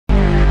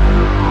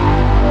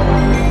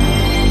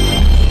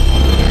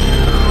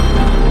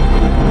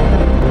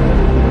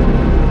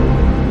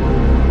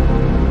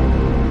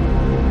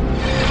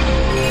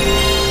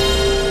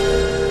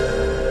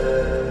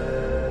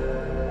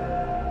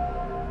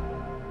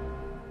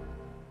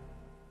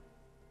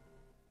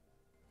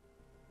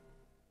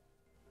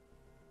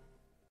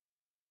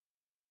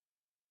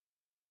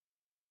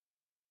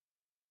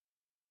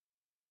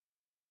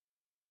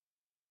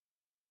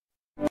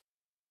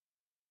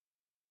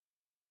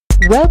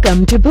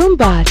Welcome to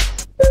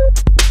BoomBots.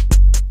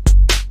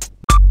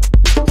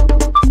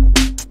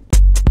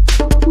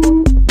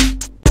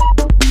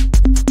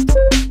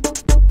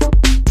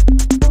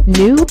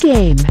 New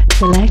game.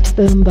 Select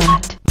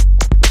BoomBot.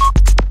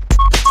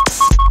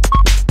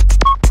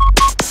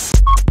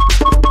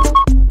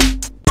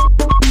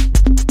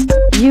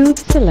 You've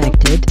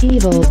selected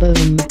Evil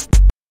Boom.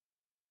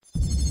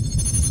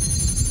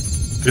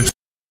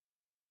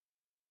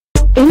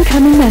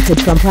 Incoming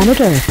message from planet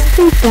Earth.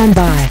 Please stand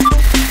by.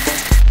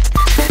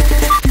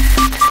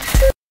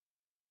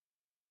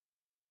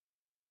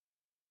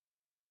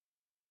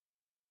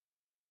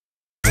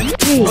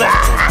 Three, two,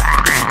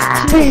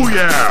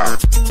 Booyah!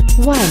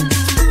 1,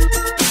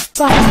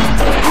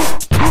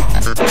 fight!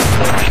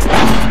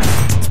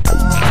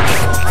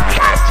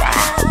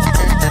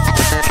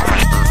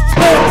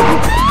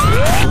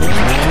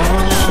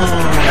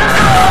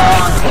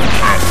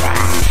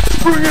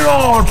 Bring it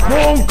on,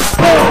 punk!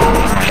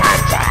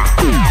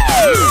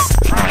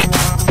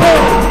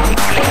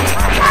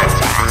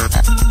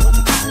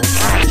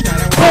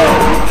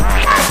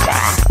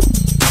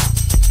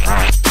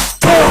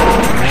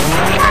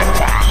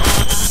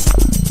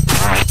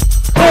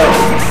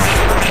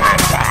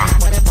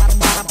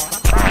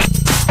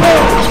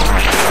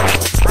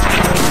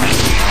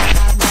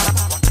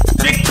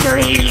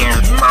 Victory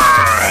is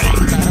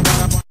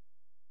mine!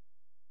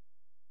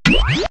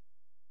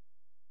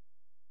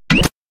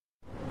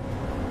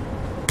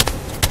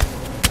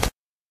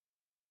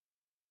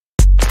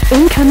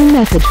 Incoming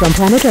message from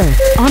planet Earth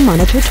on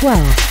monitor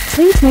 12.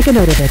 Please make a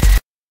note of it.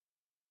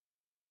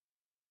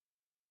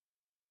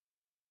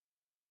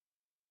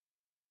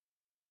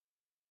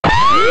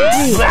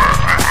 Three,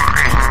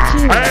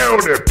 two,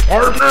 Howdy,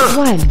 partner!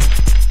 1,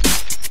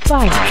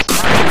 fight!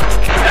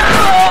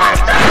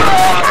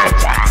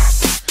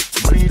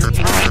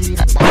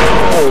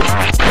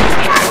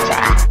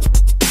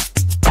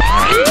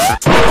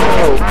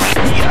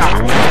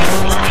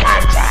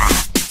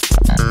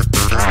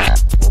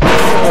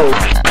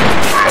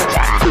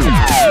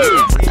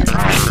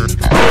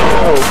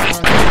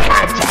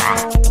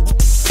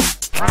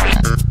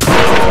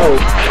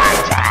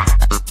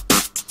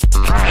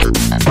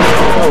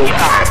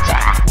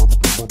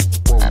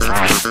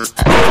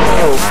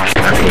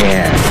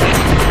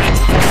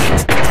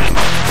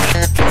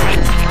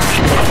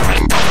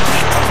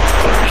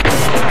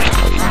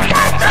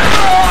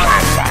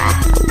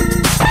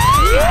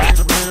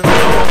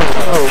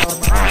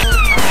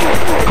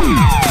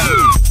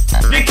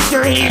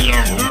 Victory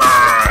is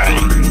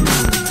mine!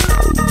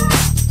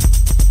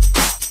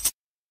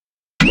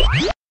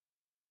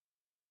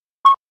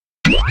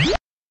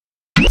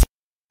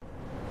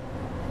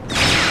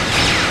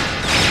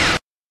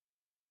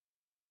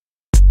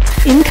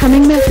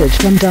 Incoming message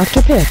from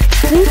Dr. Pick.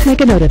 Please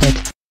make a note of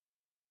it.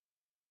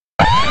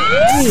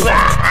 3,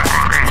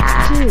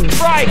 2,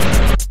 Right!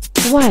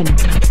 1,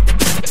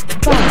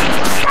 fight!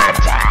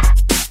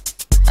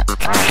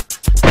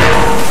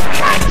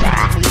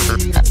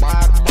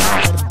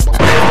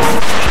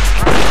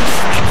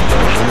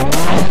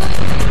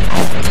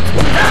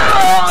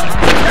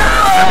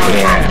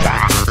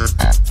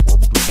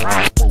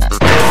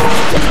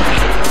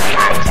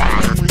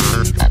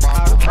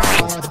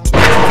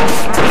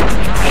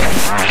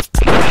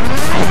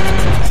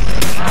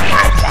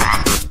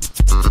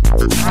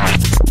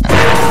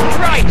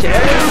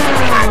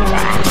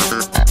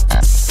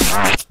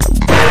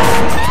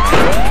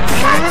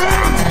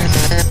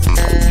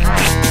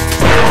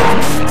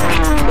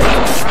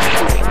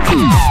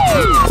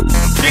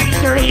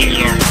 Victory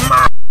is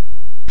mine!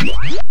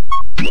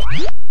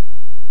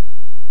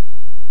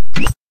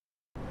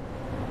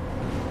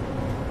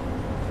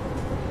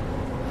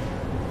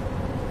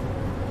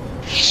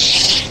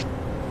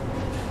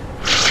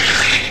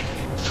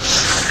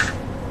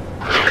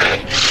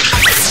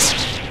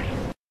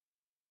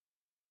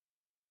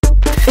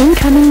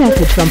 Incoming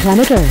message from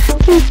planet Earth.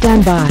 Please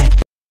stand by.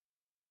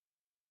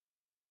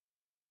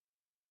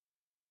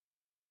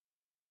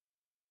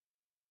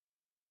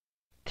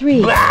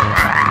 Three, 2,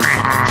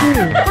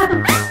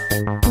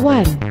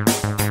 1,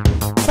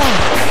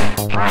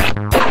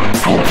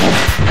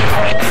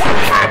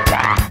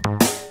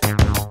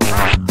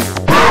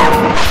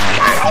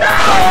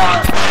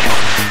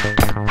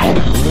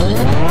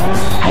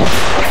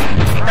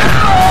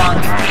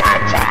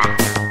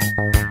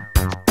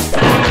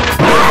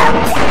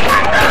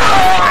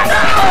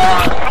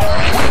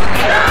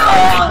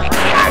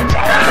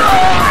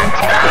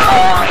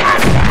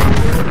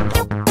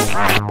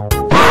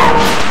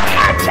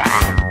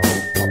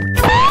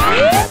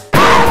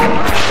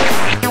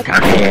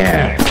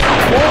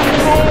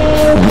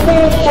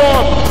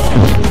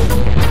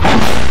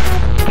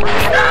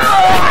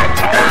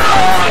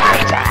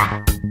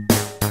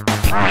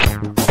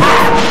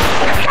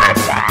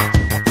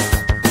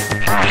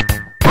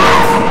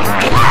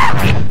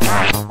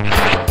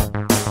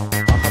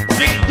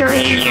 Victory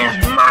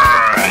is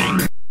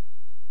mine!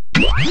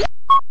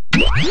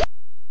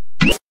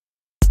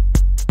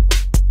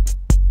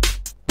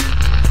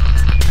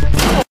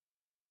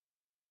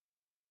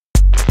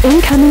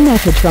 Incoming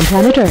message from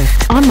planet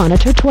Earth on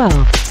monitor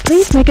 12.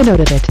 Please make a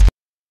note of it.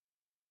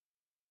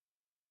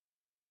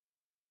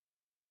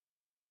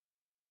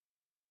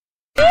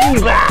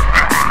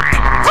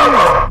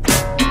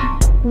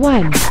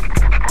 One.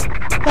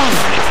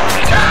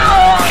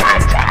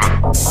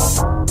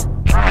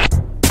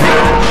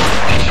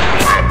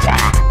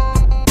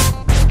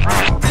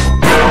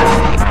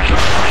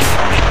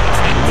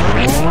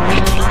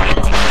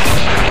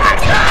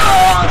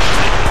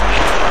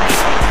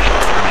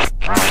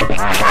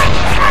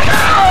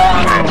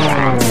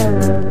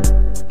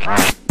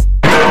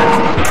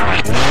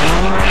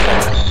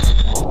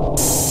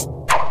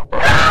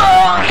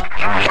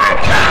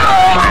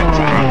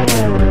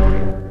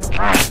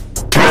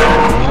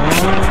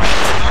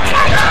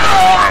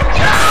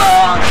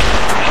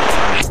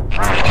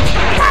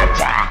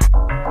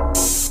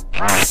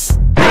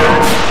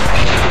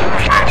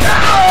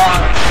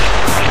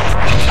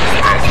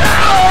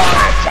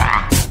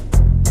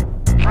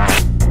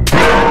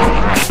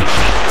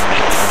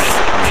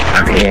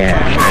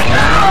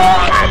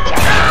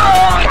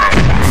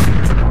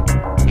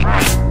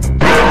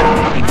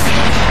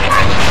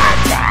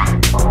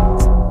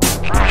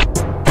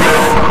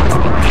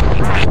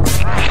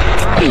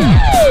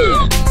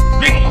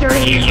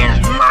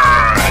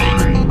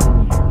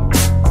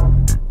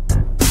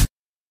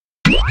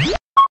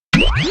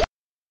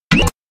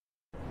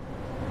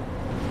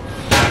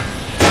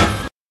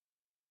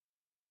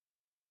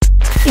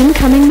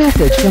 Incoming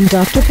message from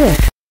Dr. Pick.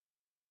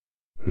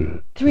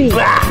 3, 2,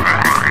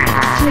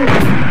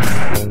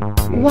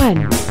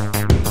 1,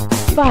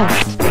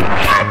 fight!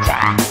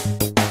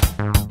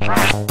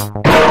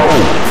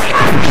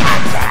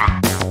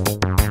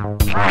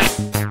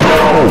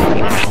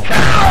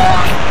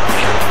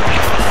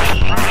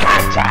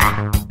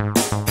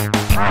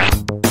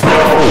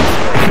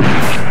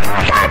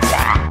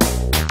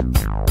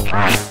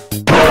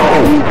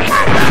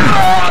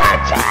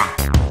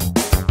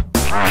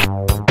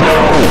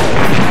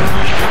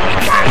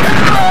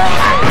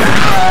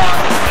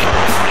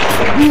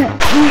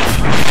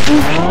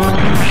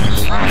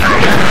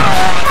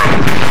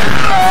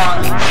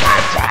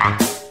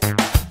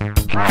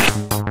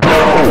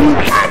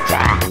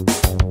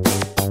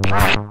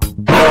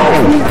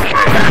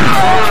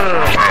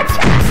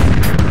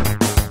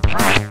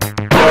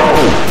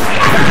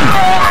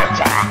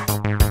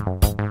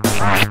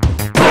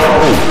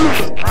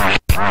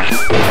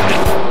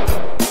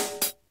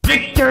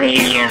 Victory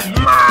is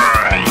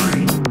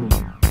mine!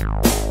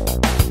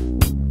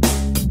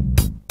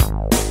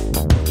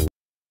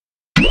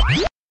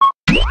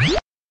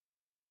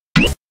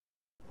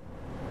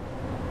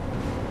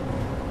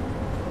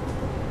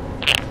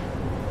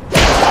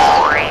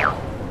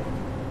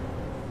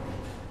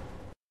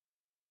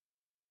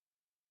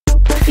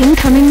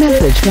 Incoming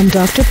message from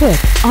Dr. Pick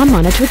on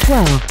monitor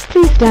 12.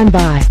 Please stand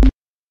by.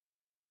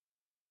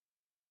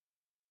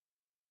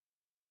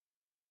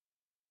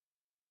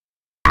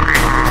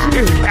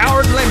 You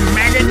cowardly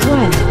maggot!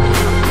 1,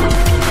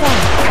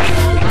 fight!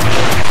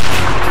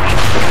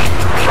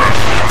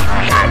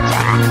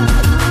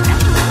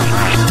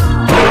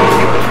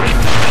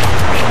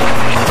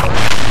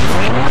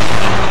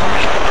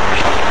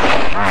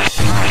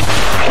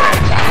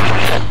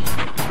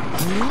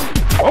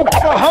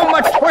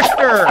 Oklahoma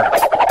Twister!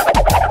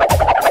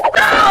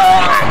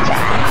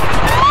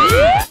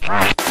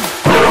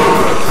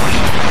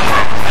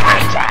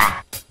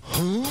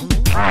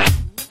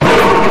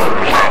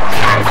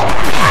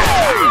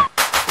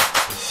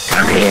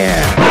 Come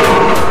here!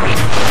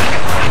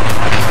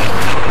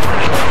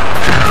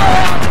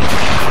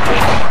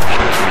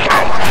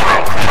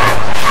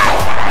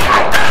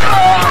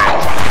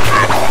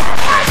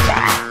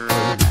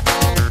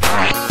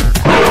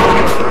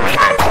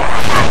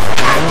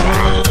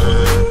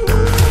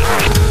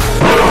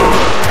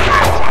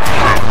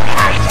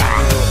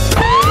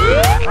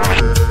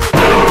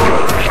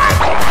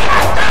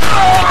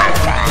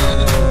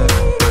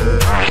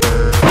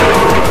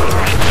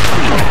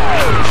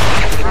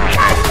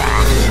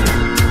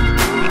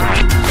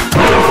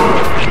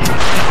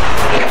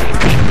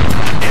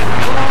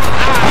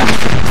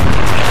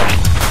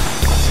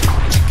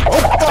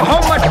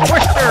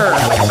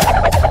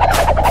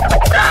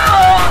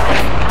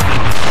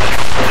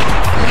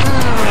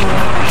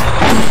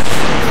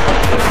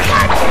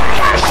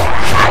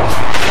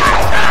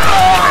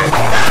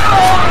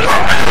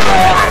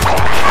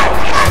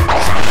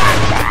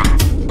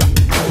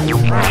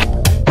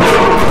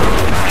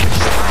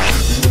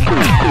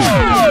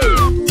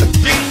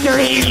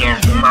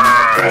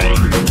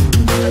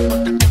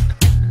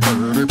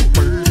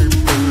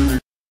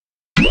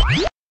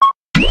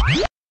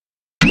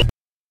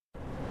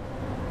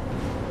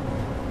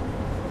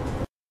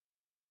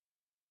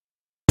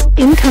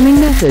 Incoming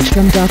message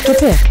from Dr.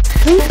 Pick.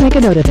 Please make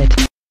a note of it.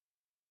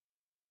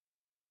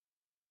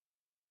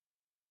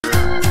 3,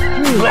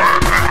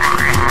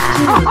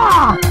 2,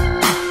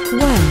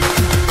 1,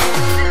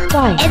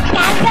 fight! It's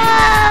gotta go!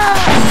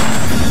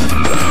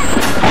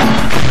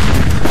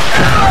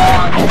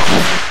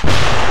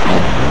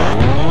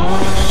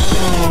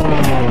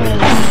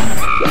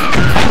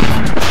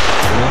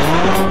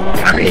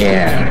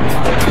 here.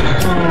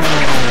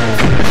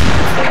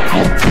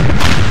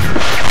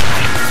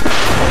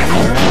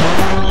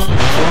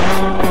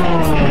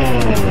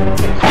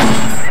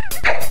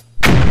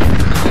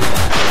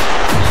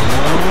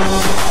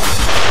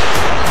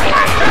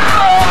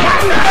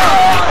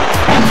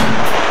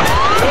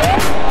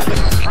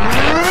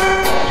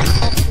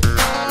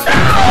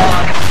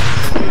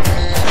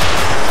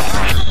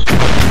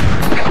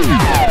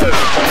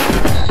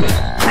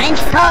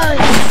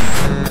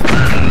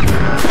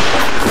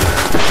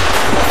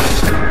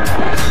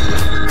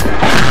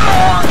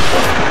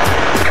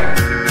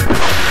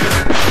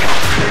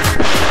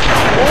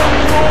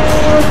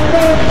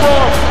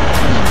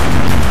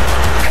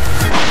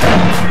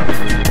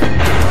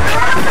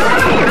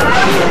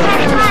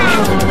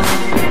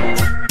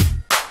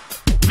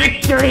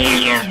 Victory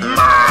is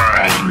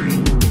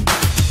mine!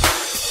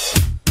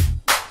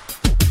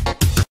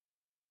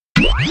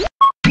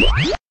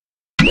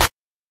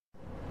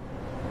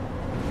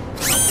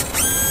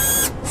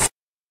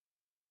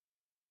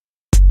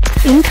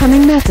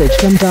 Incoming message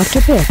from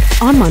Dr. Pick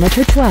on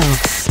monitor 12.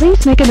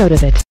 Please make a note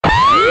of it.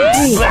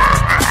 3,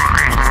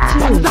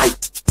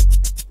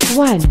 2,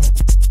 1.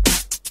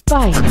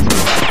 Fight.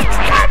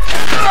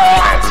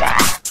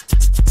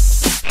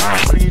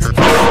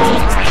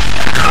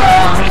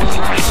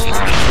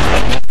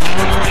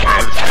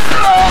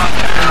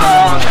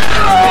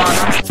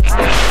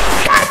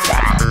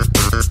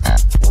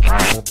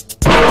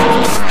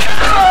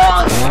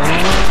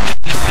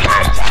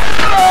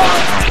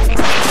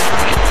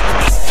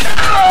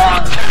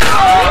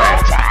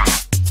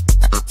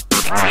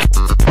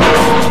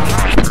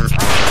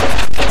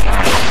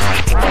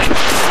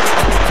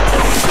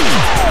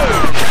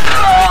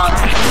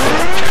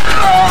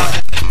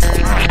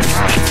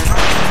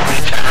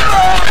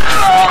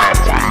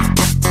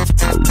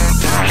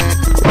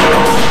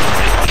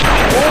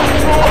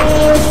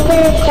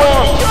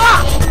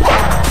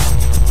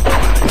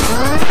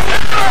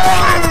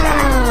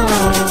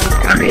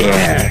 Come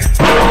here.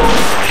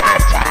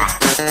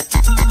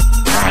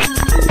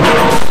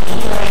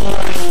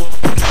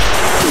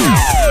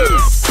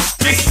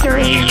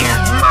 Victory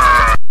is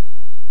mine!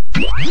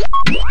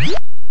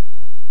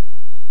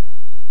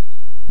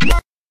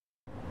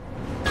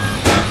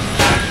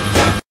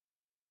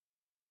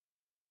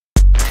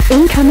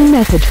 Incoming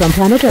message from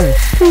planet Earth.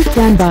 Please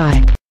stand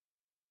by.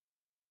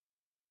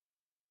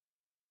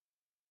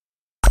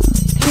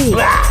 3, 2,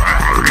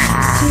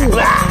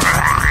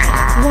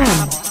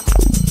 1.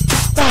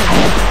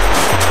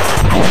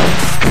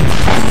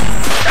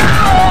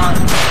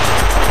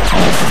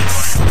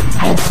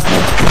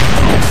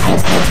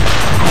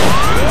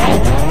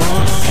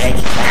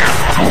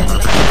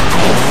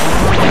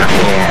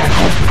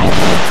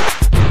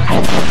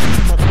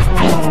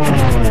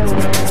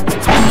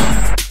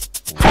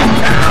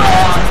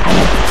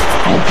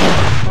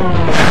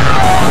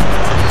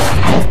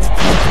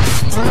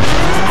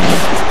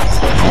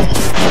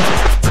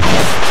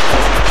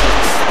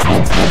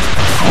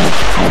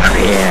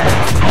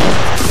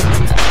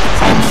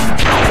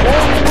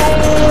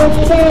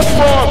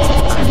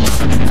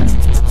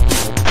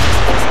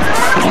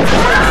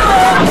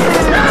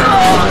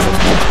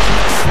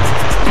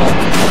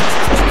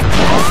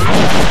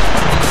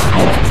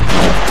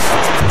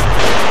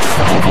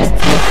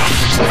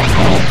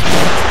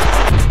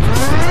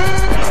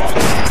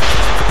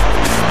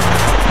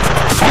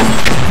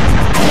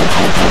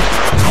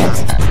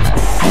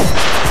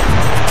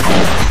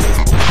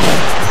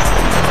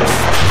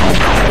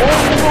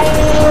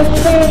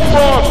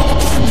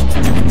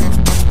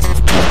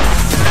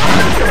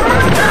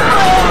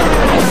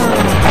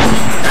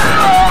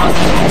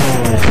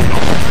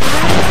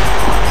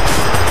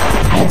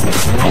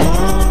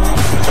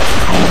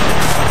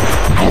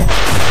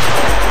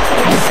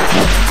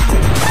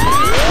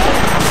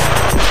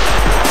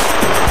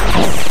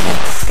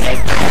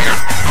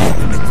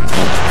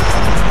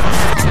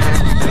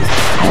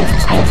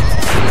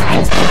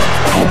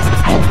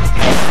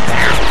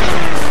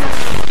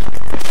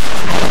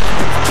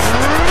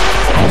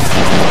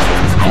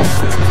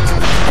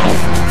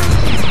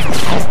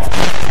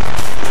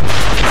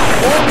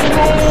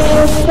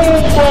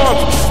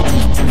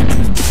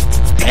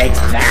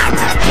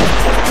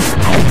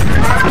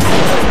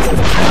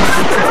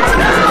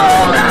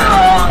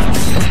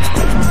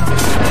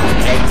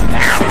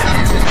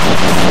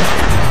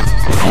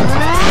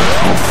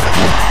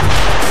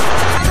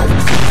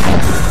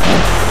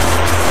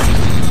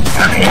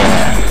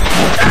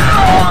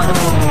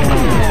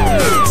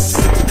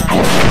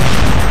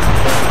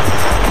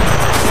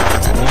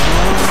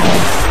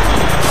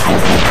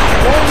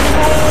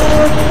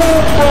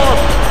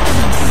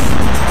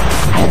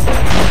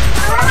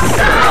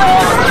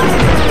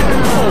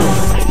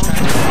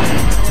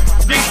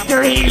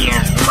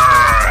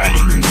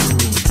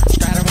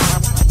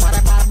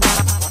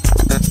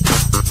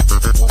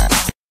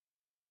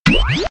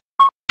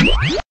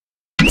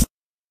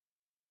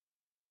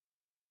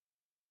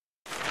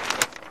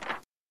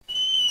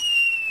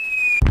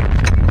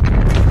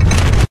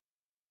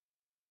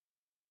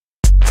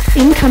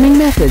 Incoming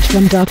message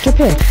from Dr.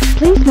 Pick.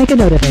 Please make a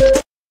note of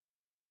it.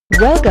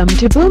 Welcome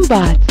to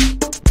BoomBots.